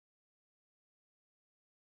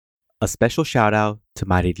A special shout out to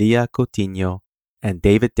Marilia Coutinho and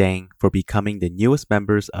David Dang for becoming the newest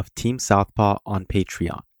members of Team Southpaw on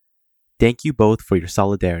Patreon. Thank you both for your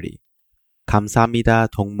solidarity. 감사합니다,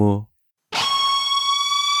 동무.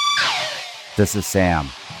 This is Sam.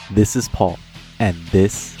 This is Paul, and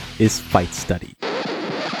this is Fight Study.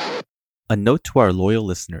 A note to our loyal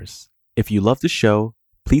listeners. If you love the show,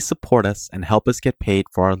 please support us and help us get paid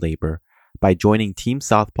for our labor by joining Team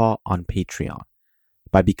Southpaw on Patreon.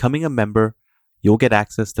 By becoming a member, you'll get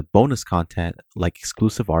access to bonus content like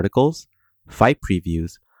exclusive articles, fight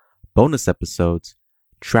previews, bonus episodes,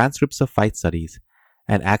 transcripts of fight studies,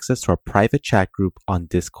 and access to our private chat group on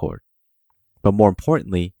Discord. But more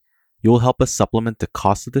importantly, you will help us supplement the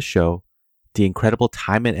cost of the show, the incredible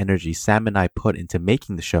time and energy Sam and I put into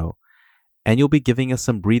making the show, and you'll be giving us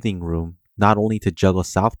some breathing room not only to juggle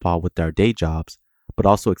Southpaw with our day jobs, but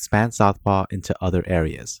also expand Southpaw into other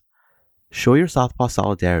areas. Show your Southpaw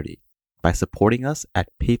solidarity by supporting us at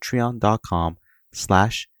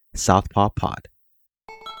patreon.com/southpawpod.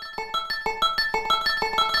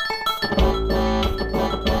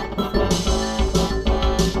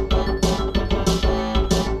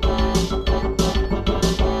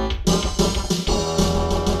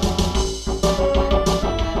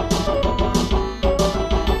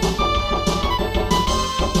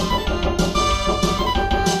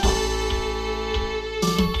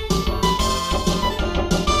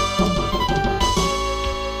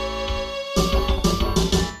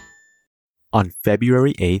 On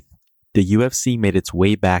February 8th, the UFC made its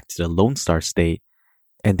way back to the Lone Star State,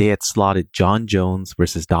 and they had slotted Jon Jones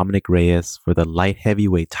versus Dominic Reyes for the light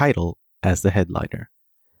heavyweight title as the headliner.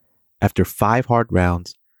 After 5 hard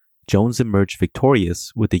rounds, Jones emerged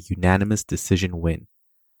victorious with a unanimous decision win,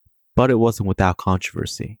 but it wasn't without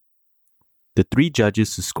controversy. The 3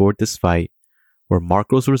 judges who scored this fight were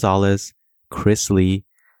Marcos Rosales, Chris Lee,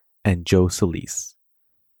 and Joe Solis.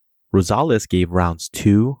 Rosales gave rounds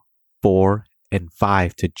 2, 4, and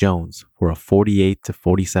 5 to Jones for a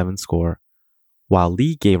 48-47 score, while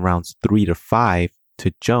Lee gave rounds 3 to 5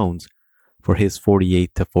 to Jones for his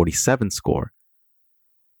 48-47 score.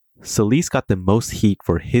 Solis got the most heat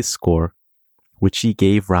for his score, which he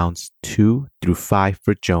gave rounds 2 through 5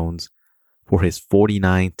 for Jones for his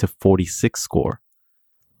 49-46 score.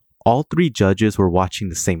 All 3 judges were watching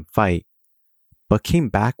the same fight, but came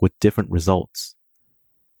back with different results.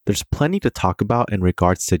 There's plenty to talk about in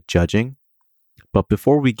regards to judging, but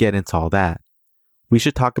before we get into all that, we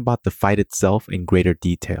should talk about the fight itself in greater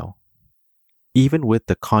detail. Even with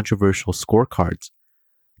the controversial scorecards,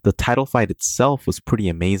 the title fight itself was pretty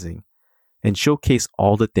amazing and showcased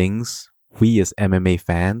all the things we as MMA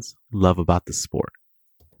fans love about the sport.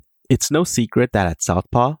 It's no secret that at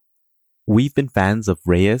Southpaw, we've been fans of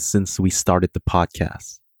Reyes since we started the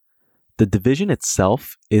podcast. The division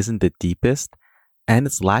itself isn't the deepest, and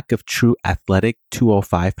its lack of true athletic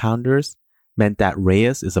 205-pounders meant that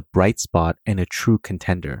Reyes is a bright spot and a true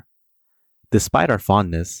contender. Despite our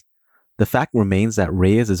fondness, the fact remains that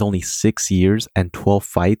Reyes is only 6 years and 12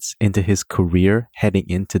 fights into his career heading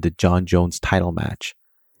into the Jon Jones title match.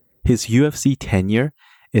 His UFC tenure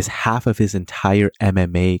is half of his entire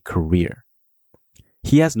MMA career.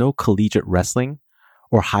 He has no collegiate wrestling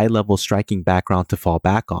or high-level striking background to fall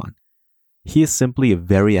back on. He is simply a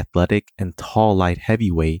very athletic and tall light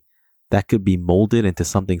heavyweight that could be molded into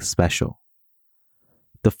something special.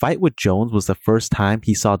 The fight with Jones was the first time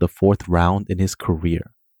he saw the 4th round in his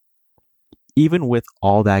career. Even with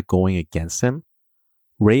all that going against him,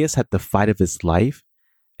 Reyes had the fight of his life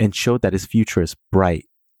and showed that his future is bright,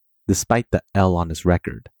 despite the L on his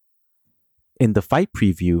record. In the fight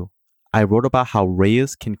preview, I wrote about how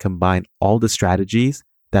Reyes can combine all the strategies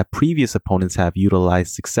that previous opponents have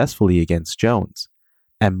utilized successfully against Jones,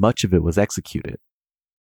 and much of it was executed.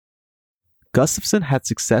 Gustafsson had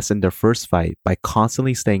success in their first fight by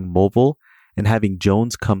constantly staying mobile and having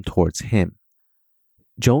Jones come towards him.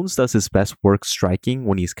 Jones does his best work striking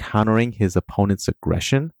when he's countering his opponent's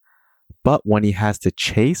aggression, but when he has to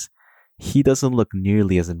chase, he doesn't look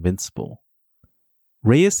nearly as invincible.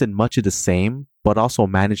 Reyes did much of the same, but also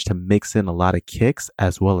managed to mix in a lot of kicks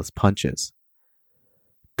as well as punches.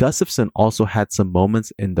 Gustafsson also had some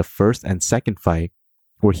moments in the first and second fight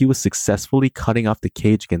where he was successfully cutting off the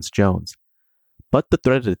cage against Jones, but the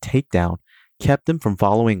threat of the takedown kept him from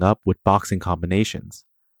following up with boxing combinations.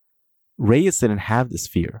 Reyes didn't have this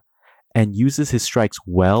fear and uses his strikes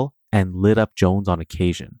well and lit up Jones on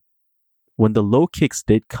occasion. When the low kicks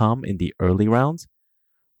did come in the early rounds,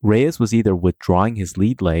 Reyes was either withdrawing his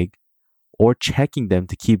lead leg or checking them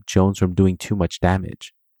to keep Jones from doing too much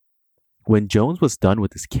damage. When Jones was done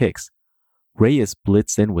with his kicks, Reyes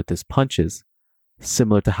blitzed in with his punches,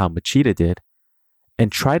 similar to how Machida did,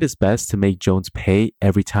 and tried his best to make Jones pay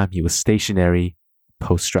every time he was stationary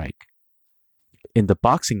post-strike. In the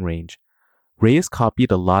boxing range, Reyes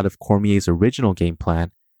copied a lot of Cormier's original game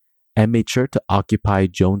plan and made sure to occupy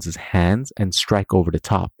Jones's hands and strike over the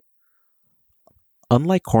top.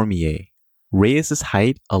 Unlike Cormier, Reyes'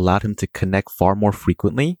 height allowed him to connect far more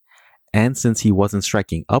frequently, and since he wasn't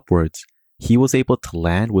striking upwards, he was able to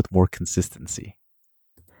land with more consistency.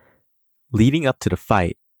 Leading up to the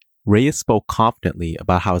fight, Reyes spoke confidently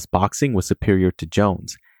about how his boxing was superior to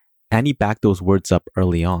Jones, and he backed those words up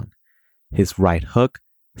early on. His right hook,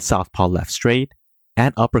 southpaw left straight,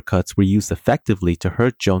 and uppercuts were used effectively to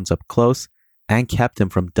hurt Jones up close and kept him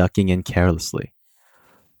from ducking in carelessly.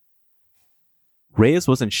 Reyes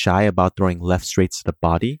wasn't shy about throwing left straights to the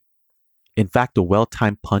body. In fact, a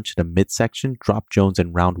well-timed punch in the midsection dropped Jones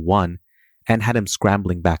in round 1 and had him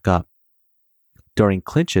scrambling back up. During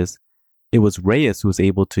clinches, it was Reyes who was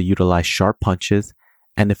able to utilize sharp punches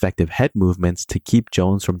and effective head movements to keep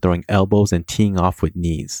Jones from throwing elbows and teeing off with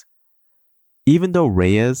knees. Even though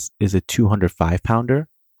Reyes is a 205-pounder,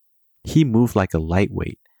 he moved like a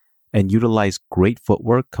lightweight and utilized great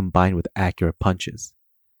footwork combined with accurate punches.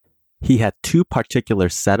 He had two particular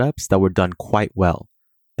setups that were done quite well,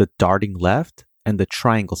 the darting left and the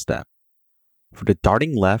triangle step. For the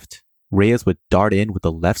darting left, Reyes would dart in with a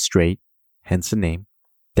left straight, hence the name,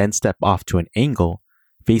 then step off to an angle,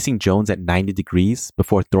 facing Jones at 90 degrees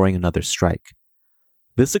before throwing another strike.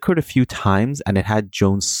 This occurred a few times and it had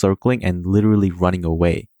Jones circling and literally running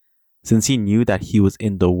away, since he knew that he was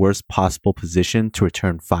in the worst possible position to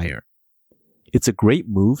return fire. It's a great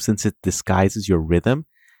move since it disguises your rhythm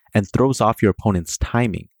and throws off your opponent's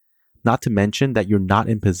timing, not to mention that you're not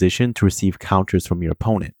in position to receive counters from your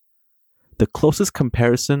opponent. The closest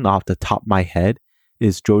comparison off the top of my head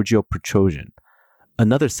is Giorgio Petrosian,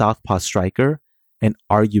 another southpaw striker and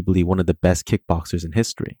arguably one of the best kickboxers in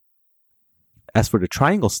history. As for the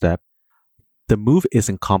triangle step, the move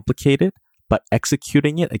isn't complicated, but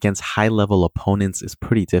executing it against high-level opponents is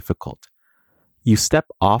pretty difficult. You step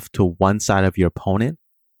off to one side of your opponent,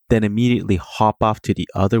 then immediately hop off to the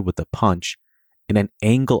other with a punch, and then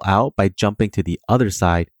angle out by jumping to the other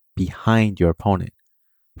side behind your opponent.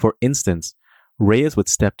 For instance, Reyes would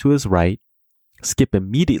step to his right, skip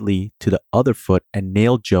immediately to the other foot and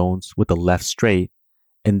nail Jones with the left straight,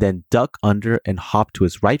 and then duck under and hop to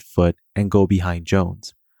his right foot and go behind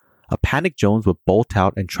Jones. A panicked Jones would bolt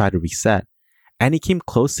out and try to reset, and he came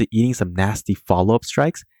close to eating some nasty follow-up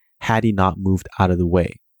strikes had he not moved out of the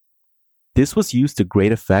way. This was used to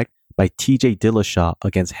great effect by TJ Dillashaw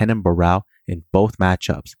against Renan Barão in both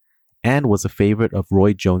matchups, and was a favorite of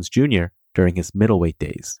Roy Jones Jr. during his middleweight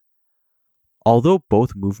days. Although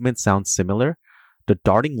both movements sound similar, the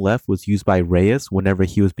darting left was used by Reyes whenever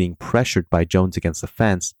he was being pressured by Jones against the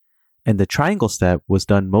fence, and the triangle step was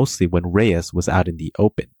done mostly when Reyes was out in the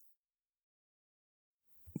open.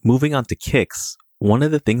 Moving on to kicks, one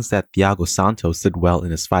of the things that Thiago Santos did well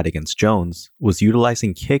in his fight against Jones was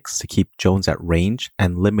utilizing kicks to keep Jones at range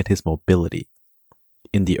and limit his mobility.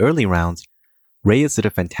 In the early rounds, Reyes did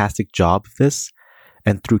a fantastic job of this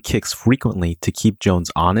and threw kicks frequently to keep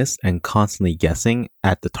Jones honest and constantly guessing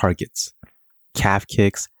at the targets. Calf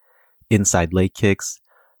kicks, inside leg kicks,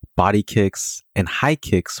 body kicks, and high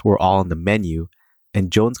kicks were all on the menu,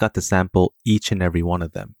 and Jones got to sample each and every one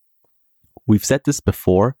of them. We've said this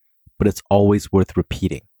before, but it's always worth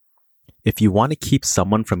repeating. If you want to keep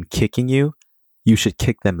someone from kicking you, you should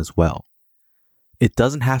kick them as well. It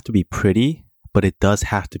doesn't have to be pretty, but it does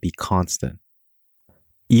have to be constant.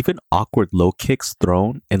 Even awkward low kicks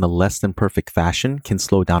thrown in a less than perfect fashion can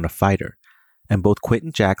slow down a fighter, and both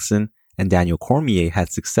Quinton Jackson and Daniel Cormier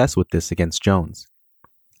had success with this against Jones.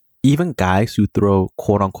 Even guys who throw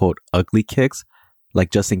quote-unquote ugly kicks,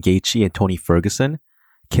 like Justin Gaethje and Tony Ferguson,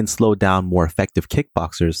 can slow down more effective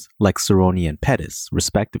kickboxers like Cerrone and Pettis,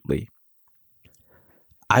 respectively.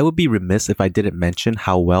 I would be remiss if I didn't mention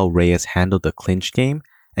how well Reyes handled the clinch game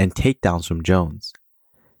and takedowns from Jones.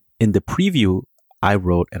 In the preview, I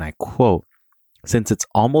wrote, and I quote, "Since it's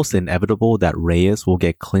almost inevitable that Reyes will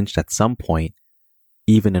get clinched at some point,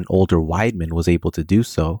 even an older Weidman was able to do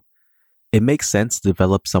so, it makes sense to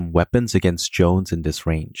develop some weapons against Jones in this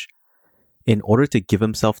range. In order to give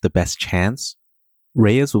himself the best chance,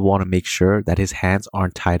 Reyes will want to make sure that his hands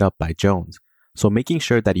aren't tied up by Jones, so making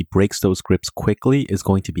sure that he breaks those grips quickly is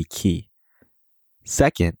going to be key.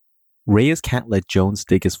 Second, Reyes can't let Jones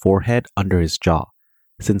dig his forehead under his jaw,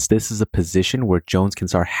 since this is a position where Jones can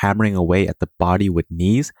start hammering away at the body with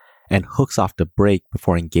knees and hooks off the break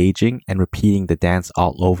before engaging and repeating the dance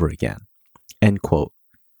all over again." End quote.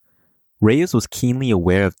 Reyes was keenly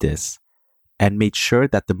aware of this, and made sure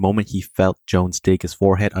that the moment he felt Jones dig his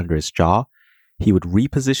forehead under his jaw, he would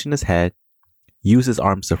reposition his head, use his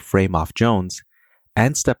arms to frame off Jones,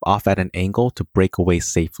 and step off at an angle to break away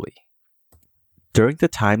safely. During the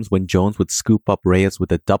times when Jones would scoop up Reyes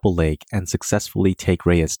with a double leg and successfully take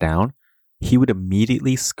Reyes down, he would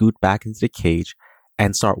immediately scoot back into the cage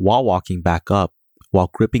and start wall walking back up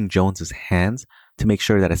while gripping Jones's hands to make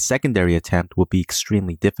sure that a secondary attempt would be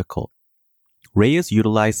extremely difficult. Reyes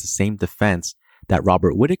utilized the same defense that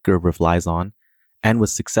Robert Whittaker relies on and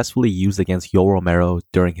was successfully used against Yoel Romero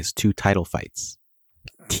during his 2 title fights.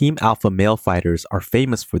 Team Alpha male fighters are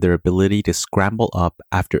famous for their ability to scramble up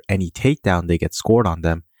after any takedown they get scored on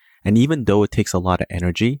them, and even though it takes a lot of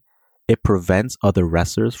energy, it prevents other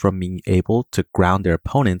wrestlers from being able to ground their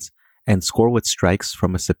opponents and score with strikes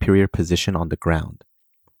from a superior position on the ground.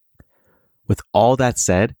 With all that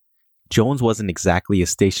said, Jones wasn't exactly a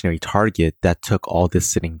stationary target that took all this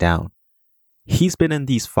sitting down. He's been in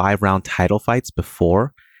these 5-round title fights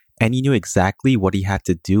before, and he knew exactly what he had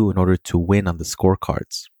to do in order to win on the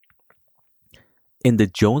scorecards. In the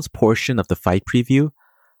Jones portion of the fight preview,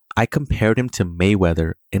 I compared him to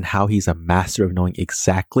Mayweather in how he's a master of knowing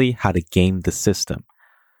exactly how to game the system.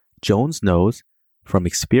 Jones knows, from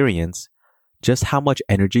experience, just how much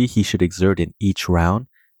energy he should exert in each round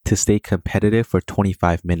to stay competitive for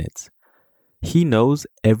 25 minutes. He knows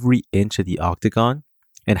every inch of the octagon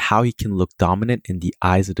and how he can look dominant in the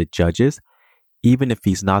eyes of the judges, even if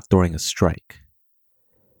he's not throwing a strike.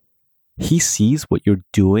 He sees what you're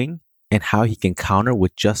doing and how he can counter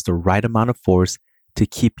with just the right amount of force to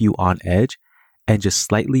keep you on edge and just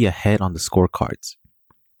slightly ahead on the scorecards.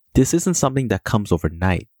 This isn't something that comes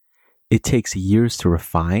overnight. It takes years to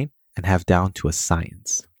refine and have down to a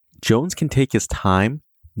science. Jones can take his time,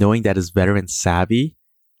 knowing that his veteran savvy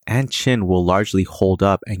and chin will largely hold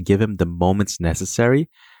up and give him the moments necessary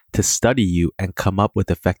to study you and come up with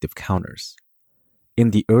effective counters. In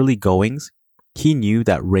the early goings, he knew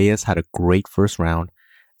that Reyes had a great first round,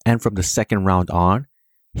 and from the second round on,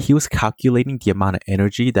 he was calculating the amount of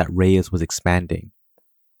energy that Reyes was expanding.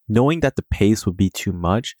 Knowing that the pace would be too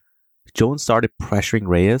much, Jones started pressuring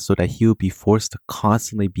Reyes so that he would be forced to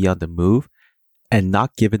constantly be on the move and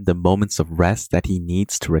not given the moments of rest that he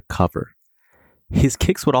needs to recover. His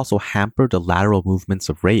kicks would also hamper the lateral movements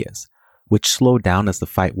of Reyes, which slowed down as the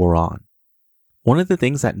fight wore on. One of the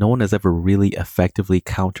things that no one has ever really effectively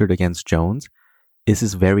countered against Jones is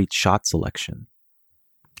his varied shot selection.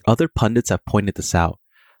 Other pundits have pointed this out,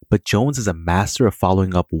 but Jones is a master of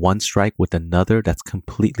following up one strike with another that's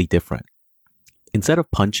completely different. Instead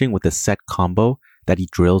of punching with a set combo that he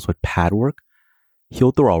drills with pad work,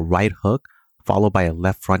 he'll throw a right hook followed by a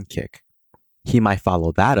left front kick. He might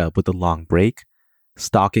follow that up with a long break,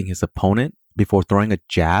 stalking his opponent before throwing a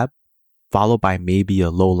jab, followed by maybe a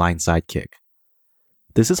low line side kick.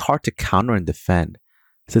 This is hard to counter and defend,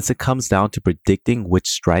 since it comes down to predicting which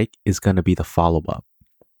strike is going to be the follow-up.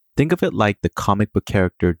 Think of it like the comic book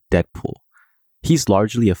character Deadpool. He's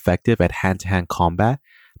largely effective at hand-to-hand combat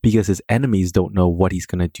because his enemies don't know what he's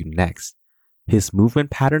going to do next. His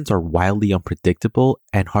movement patterns are wildly unpredictable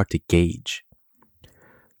and hard to gauge.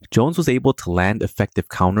 Jones was able to land effective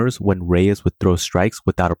counters when Reyes would throw strikes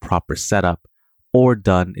without a proper setup or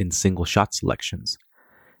done in single shot selections.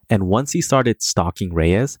 And once he started stalking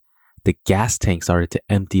Reyes, the gas tank started to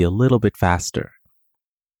empty a little bit faster.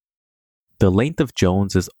 The length of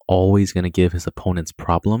Jones is always going to give his opponents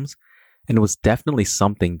problems, and it was definitely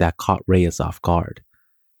something that caught Reyes off guard.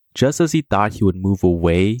 Just as he thought he would move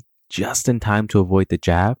away just in time to avoid the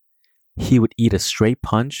jab, he would eat a straight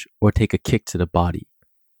punch or take a kick to the body.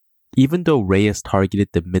 Even though Reyes targeted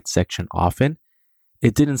the midsection often,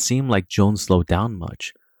 it didn't seem like Jones slowed down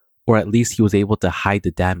much, or at least he was able to hide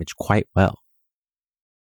the damage quite well.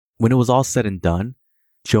 When it was all said and done,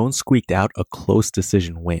 Jones squeaked out a close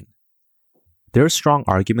decision win. There are strong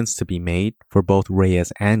arguments to be made for both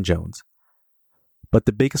Reyes and Jones, but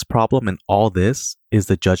the biggest problem in all this is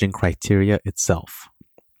the judging criteria itself.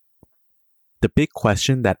 The big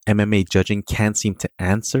question that MMA judging can't seem to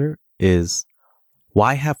answer is,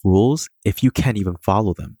 why have rules if you can't even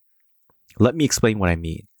follow them? Let me explain what I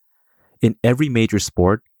mean. In every major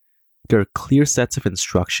sport, there are clear sets of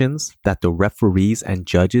instructions that the referees and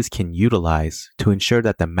judges can utilize to ensure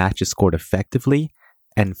that the match is scored effectively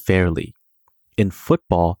and fairly. In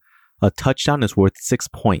football, a touchdown is worth 6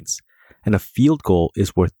 points, and a field goal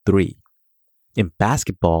is worth 3. In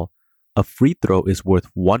basketball, a free throw is worth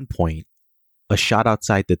 1 point, a shot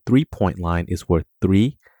outside the 3-point line is worth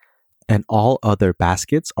 3, and all other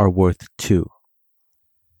baskets are worth 2.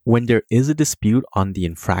 When there is a dispute on the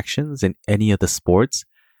infractions in any of the sports,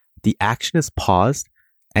 the action is paused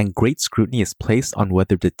and great scrutiny is placed on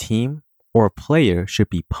whether the team or a player should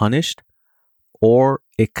be punished or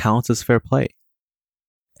it counts as fair play.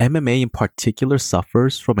 MMA in particular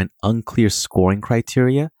suffers from an unclear scoring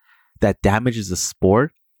criteria that damages the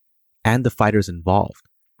sport and the fighters involved.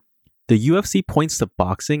 The UFC points to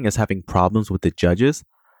boxing as having problems with the judges,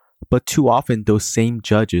 but too often those same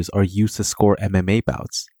judges are used to score MMA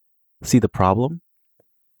bouts. See the problem?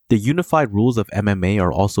 The unified rules of MMA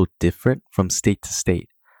are also different from state to state.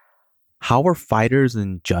 How are fighters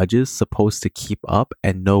and judges supposed to keep up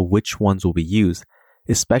and know which ones will be used,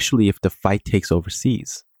 especially if the fight takes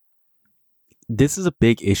overseas? This is a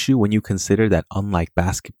big issue when you consider that unlike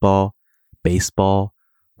basketball, baseball,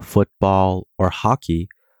 football, or hockey,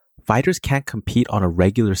 fighters can't compete on a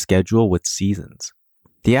regular schedule with seasons.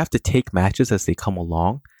 They have to take matches as they come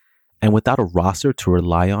along, and without a roster to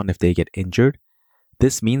rely on if they get injured,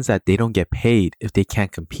 this means that they don't get paid if they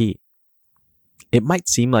can't compete. It might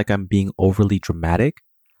seem like I'm being overly dramatic,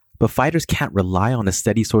 but fighters can't rely on a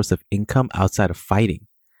steady source of income outside of fighting,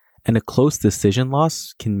 and a close decision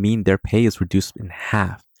loss can mean their pay is reduced in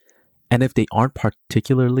half. And if they aren't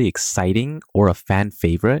particularly exciting or a fan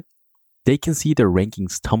favorite, they can see their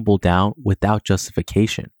rankings tumble down without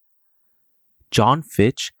justification. John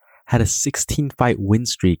Fitch had a 16-fight win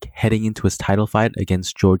streak heading into his title fight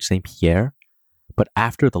against Georges St-Pierre, but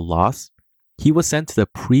after the loss, he was sent to the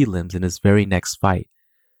prelims in his very next fight,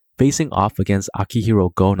 facing off against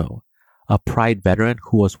Akihiro Gono, a Pride veteran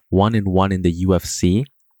who was 1-1 in the UFC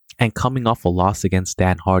and coming off a loss against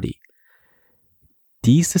Dan Hardy.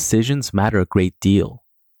 These decisions matter a great deal,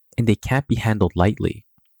 and they can't be handled lightly.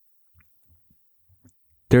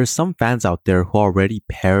 There are some fans out there who are already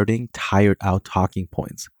parroting tired out talking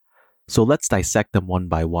points, so let's dissect them one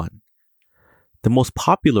by one. The most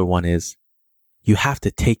popular one is, you have to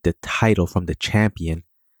take the title from the champion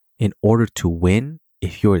in order to win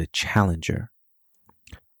if you're the challenger.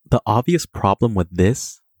 The obvious problem with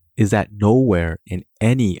this is that nowhere in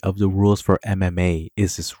any of the rules for MMA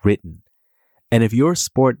is this written. And if you're a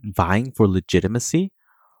sport vying for legitimacy,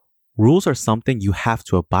 rules are something you have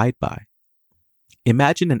to abide by.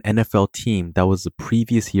 Imagine an NFL team that was the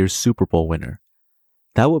previous year's Super Bowl winner.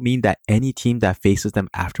 That would mean that any team that faces them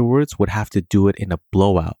afterwards would have to do it in a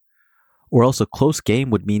blowout. Or else a close game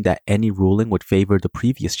would mean that any ruling would favor the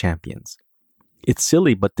previous champions. It's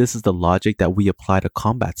silly, but this is the logic that we apply to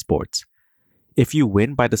combat sports. If you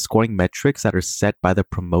win by the scoring metrics that are set by the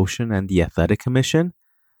promotion and the athletic commission,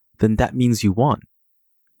 then that means you won.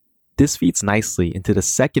 This feeds nicely into the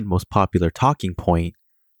second most popular talking point: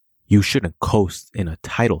 you shouldn't coast in a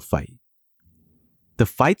title fight. The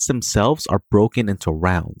fights themselves are broken into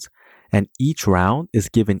rounds, and each round is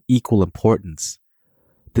given equal importance.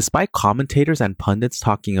 Despite commentators and pundits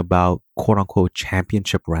talking about quote-unquote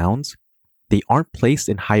championship rounds, they aren't placed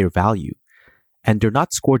in higher value, and they're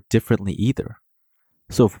not scored differently either.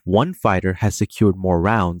 So if one fighter has secured more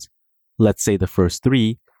rounds, let's say the first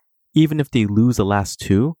 3, even if they lose the last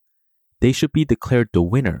 2, they should be declared the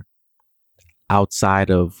winner, outside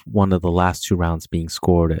of one of the last 2 rounds being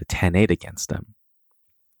scored a 10-8 against them.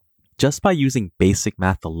 Just by using basic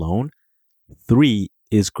math alone, 3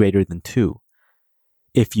 is greater than 2.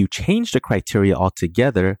 If you change the criteria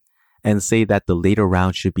altogether and say that the later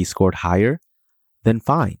round should be scored higher, then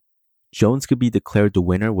fine. Jones could be declared the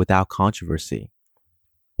winner without controversy.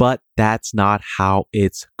 But that's not how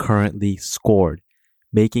it's currently scored,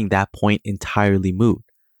 making that point entirely moot.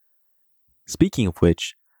 Speaking of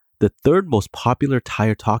which, the third most popular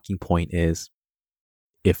tire talking point is,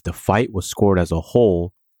 if the fight was scored as a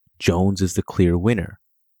whole, Jones is the clear winner.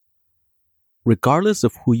 Regardless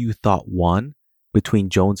of who you thought won between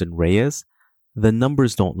Jones and Reyes, the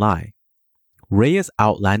numbers don't lie. Reyes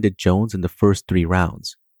outlanded Jones in the first 3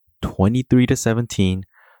 rounds, 23-17,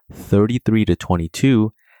 33-22,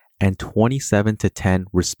 and 27-10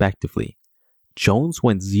 respectively. Jones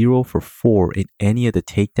went 0 for 4 in any of the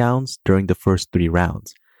takedowns during the first 3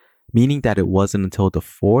 rounds, meaning that it wasn't until the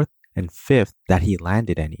 4th and 5th that he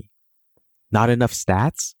landed any. Not enough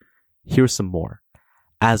stats? Here's some more.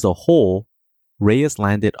 As a whole, Reyes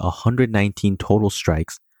landed 119 total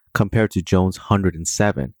strikes compared to Jones'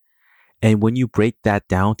 107. And when you break that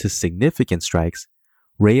down to significant strikes,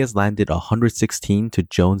 Reyes landed 116 to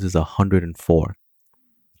Jones' 104.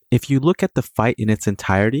 If you look at the fight in its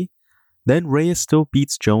entirety, then Reyes still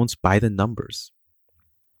beats Jones by the numbers.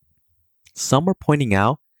 Some are pointing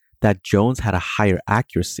out that Jones had a higher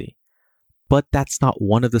accuracy, but that's not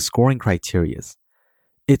one of the scoring criterias.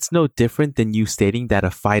 It's no different than you stating that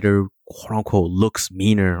a fighter, quote-unquote, looks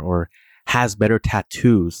meaner or has better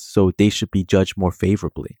tattoos, so they should be judged more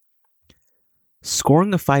favorably.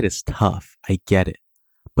 Scoring a fight is tough, I get it,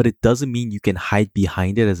 but it doesn't mean you can hide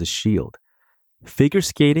behind it as a shield. Figure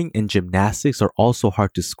skating and gymnastics are also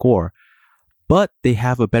hard to score, but they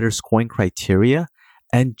have a better scoring criteria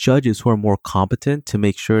and judges who are more competent to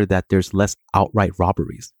make sure that there's less outright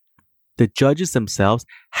robberies. The judges themselves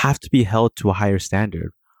have to be held to a higher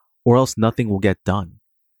standard, or else nothing will get done.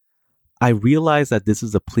 I realize that this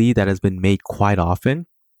is a plea that has been made quite often,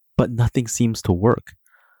 but nothing seems to work.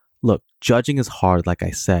 Look, judging is hard, like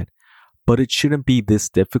I said, but it shouldn't be this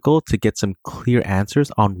difficult to get some clear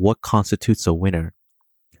answers on what constitutes a winner.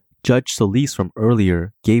 Judge Solis from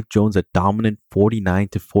earlier gave Jones a dominant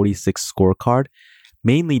 49-46 scorecard,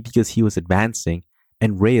 mainly because he was advancing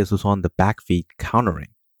and Reyes was on the back feet countering.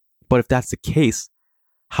 But if that's the case,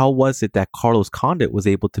 how was it that Carlos Condit was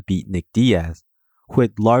able to beat Nick Diaz, who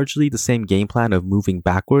had largely the same game plan of moving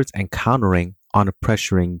backwards and countering on a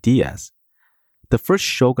pressuring Diaz? The first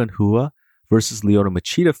Shogun Rua versus Lyoto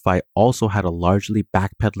Machida fight also had a largely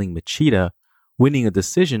backpedaling Machida winning a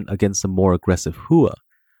decision against a more aggressive Rua,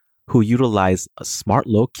 who utilized smart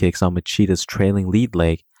low kicks on Machida's trailing lead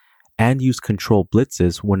leg and used control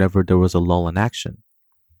blitzes whenever there was a lull in action.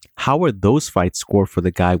 How were those fights scored for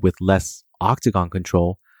the guy with less octagon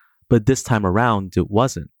control, but this time around it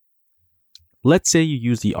wasn't? Let's say you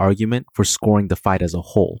use the argument for scoring the fight as a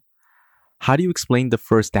whole. How do you explain the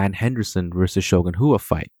first Dan Henderson versus Shogun Rua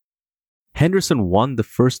fight? Henderson won the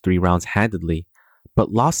first 3 rounds handedly,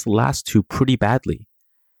 but lost the last 2 pretty badly.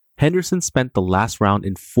 Henderson spent the last round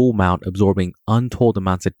in full mount absorbing untold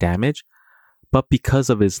amounts of damage, but because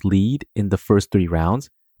of his lead in the first 3 rounds,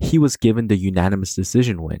 he was given the unanimous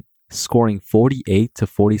decision win, scoring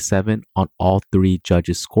 48-47 on all 3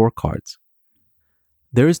 judges' scorecards.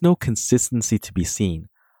 There is no consistency to be seen,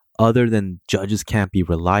 other than judges can't be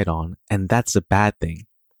relied on, and that's a bad thing.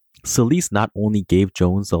 Solis not only gave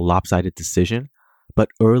Jones a lopsided decision, but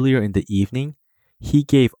earlier in the evening, he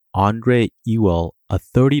gave Andre Ewell a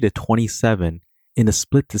 30-27 in a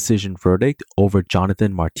split decision verdict over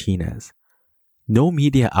Jonathan Martinez. No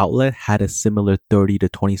media outlet had a similar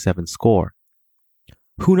 30-27 score.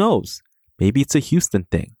 Who knows? Maybe it's a Houston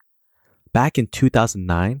thing. Back in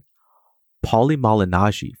 2009, Paulie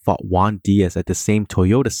Malignaggi fought Juan Diaz at the same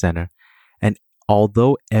Toyota Center, and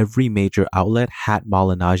although every major outlet had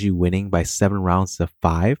Malignaggi winning by 7 rounds to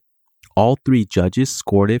 5, all 3 judges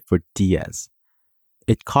scored it for Diaz.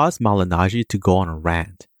 It caused Malignaggi to go on a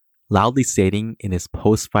rant, loudly stating in his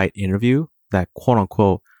post-fight interview that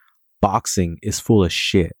quote-unquote, boxing is full of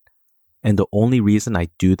shit, and the only reason I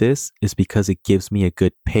do this is because it gives me a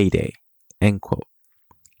good payday, end quote.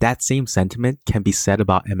 That same sentiment can be said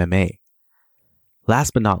about MMA.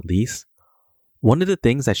 Last but not least, one of the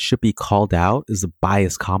things that should be called out is the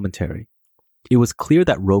biased commentary. It was clear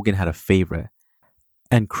that Rogan had a favorite,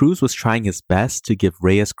 and Cruz was trying his best to give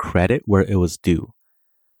Reyes credit where it was due.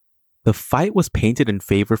 The fight was painted in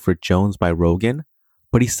favor for Jones by Rogan,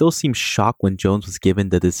 but he still seemed shocked when Jones was given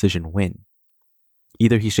the decision win.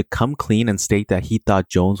 Either he should come clean and state that he thought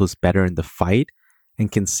Jones was better in the fight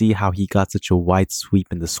and can see how he got such a wide sweep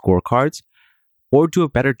in the scorecards, or do a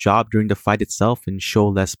better job during the fight itself and show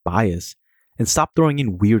less bias, and stop throwing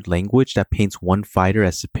in weird language that paints one fighter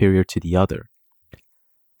as superior to the other.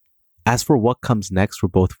 As for what comes next for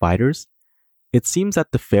both fighters, it seems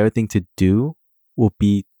that the fair thing to do will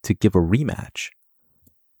be to give a rematch.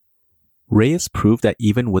 Reyes proved that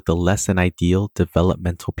even with the less than ideal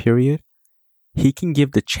developmental period, he can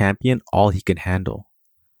give the champion all he can handle.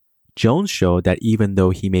 Jones showed that even though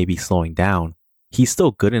he may be slowing down, he's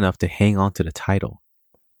still good enough to hang on to the title.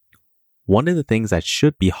 One of the things that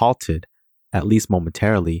should be halted, at least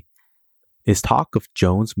momentarily, is talk of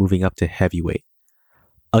Jones moving up to heavyweight.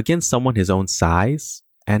 Against someone his own size,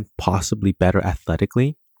 and possibly better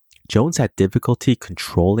athletically, Jones had difficulty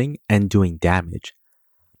controlling and doing damage.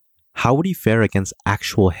 How would he fare against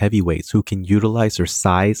actual heavyweights who can utilize their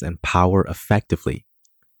size and power effectively?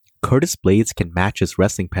 Curtis Blades can match his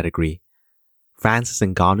wrestling pedigree. Francis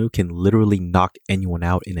Ngannou can literally knock anyone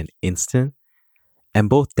out in an instant. And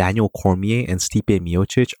both Daniel Cormier and Stipe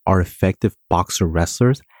Miocic are effective boxer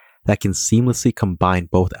wrestlers that can seamlessly combine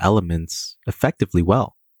both elements effectively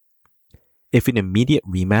well. If an immediate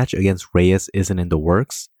rematch against Reyes isn't in the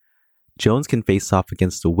works, Jones can face off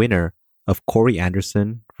against the winner of Corey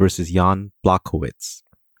Anderson versus Jan Blachowicz.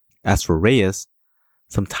 As for Reyes,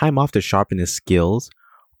 some time off to sharpen his skills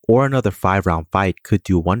or another 5-round fight could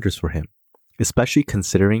do wonders for him, especially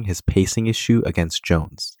considering his pacing issue against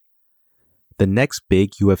Jones. The next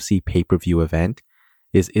big UFC pay-per-view event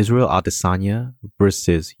is Israel Adesanya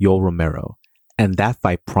versus Yoel Romero, and that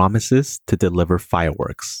fight promises to deliver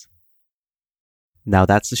fireworks. Now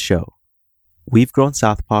that's the show. We've grown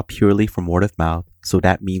Southpaw purely from word of mouth, so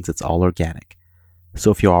that means it's all organic.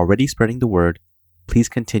 So if you're already spreading the word, please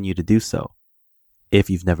continue to do so. If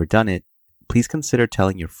you've never done it, please consider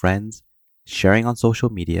telling your friends, sharing on social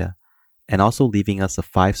media, and also leaving us a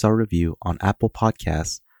 5-star review on Apple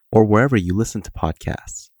Podcasts or wherever you listen to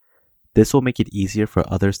podcasts. This will make it easier for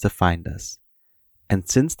others to find us. And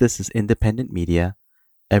since this is independent media,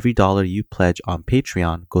 every dollar you pledge on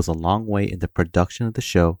Patreon goes a long way in the production of the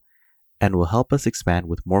show and will help us expand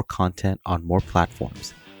with more content on more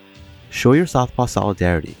platforms. Show your Southpaw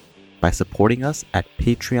solidarity by supporting us at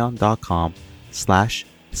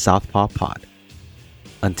patreon.com/southpawpod.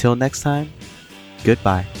 Until next time,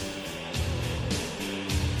 goodbye.